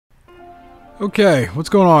Okay, what's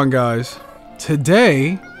going on, guys?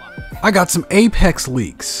 Today, I got some Apex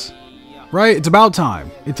leaks. Right? It's about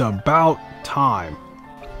time. It's about time.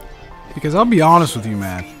 Because I'll be honest with you,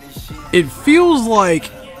 man. It feels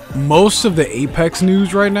like most of the Apex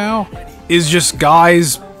news right now is just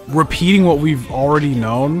guys repeating what we've already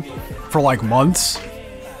known for like months.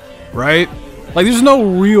 Right? Like, there's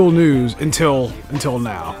no real news until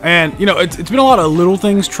now. And, you know, it's been a lot of little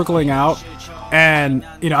things trickling out. And,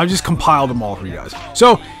 you know, I've just compiled them all for you guys.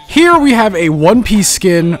 So, here we have a One Piece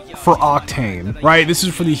skin for Octane, right? This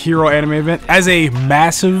is for the Hero anime event. As a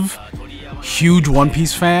massive, huge One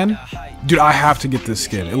Piece fan, dude, I have to get this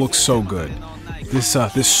skin. It looks so good. This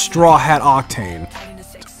Straw Hat Octane.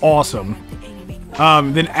 It's awesome.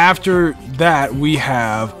 Then after that, we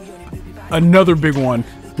have another big one.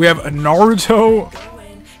 We have a Naruto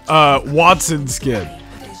Wattson skin.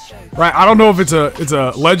 Right, I don't know if it's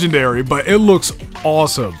a legendary, but it looks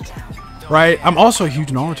awesome. Right, I'm also a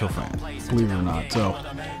huge Naruto fan, believe it or not. So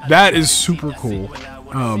that is super cool.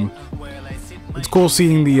 It's cool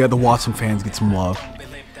seeing the Wattson fans get some love.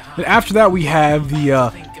 And after that, we have the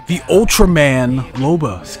Ultraman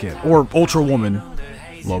Loba skin, or Ultra Woman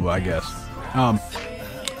Loba, I guess.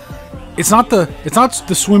 It's not the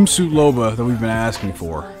swimsuit Loba that we've been asking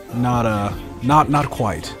for. Not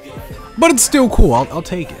quite, but it's still cool. I'll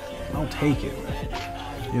take it. I'll take it.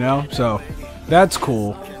 You know, so that's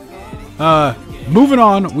cool. Moving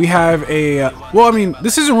on, we have a well, I mean,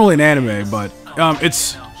 this isn't really an anime, but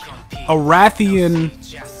it's a Rathian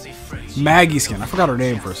Maggie skin. I forgot her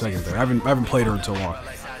name for a second there. I haven't played her in so long.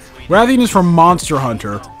 Rathian is from Monster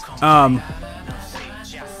Hunter,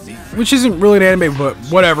 which isn't really an anime, but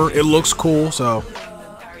whatever. It looks cool, so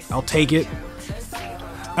I'll take it.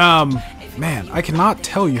 Man, I cannot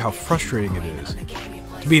tell you how frustrating it is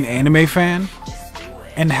to be an anime fan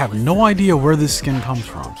and have no idea where this skin comes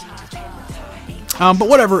from. But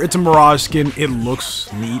whatever, it's a Mirage skin. It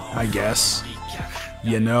looks neat, I guess.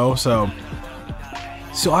 You know, so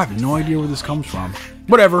I have no idea where this comes from.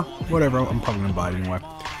 Whatever, I'm probably gonna buy it anyway.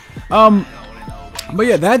 But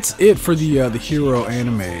yeah, that's it for the Hero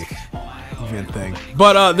anime event thing.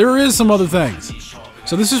 But there is some other things.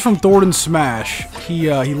 So this is from Thornton Smash. He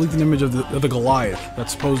leaked an image of the Goliath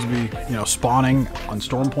that's supposed to be, you know, spawning on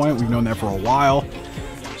Stormpoint. We've known that for a while.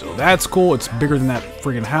 So that's cool. It's bigger than that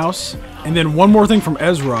friggin' house. And then one more thing from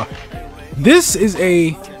Ezra. This is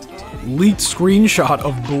a leaked screenshot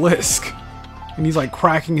of Blisk. And he's like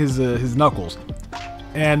cracking his knuckles.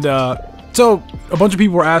 And so a bunch of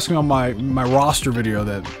people were asking on my roster video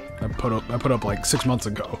that I put up like 6 months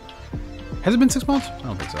ago. Has it been 6 months? I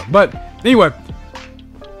don't think so. But anyway,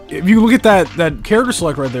 if you look at that character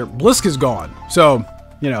select right there, Blisk is gone. So,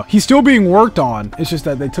 you know, he's still being worked on. It's just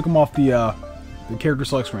that they took him off the character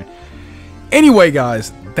select screen. Anyway,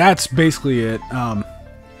 guys, that's basically it. I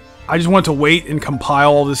just wanted to wait and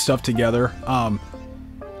compile all this stuff together.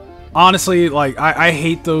 Honestly, like I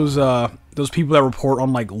hate those people that report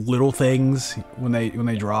on like little things when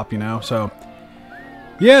they drop, you know. So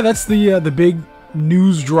yeah, that's the big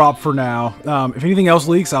news drop for now. If anything else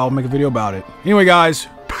leaks, I'll make a video about it. Anyway, guys,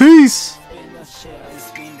 peace!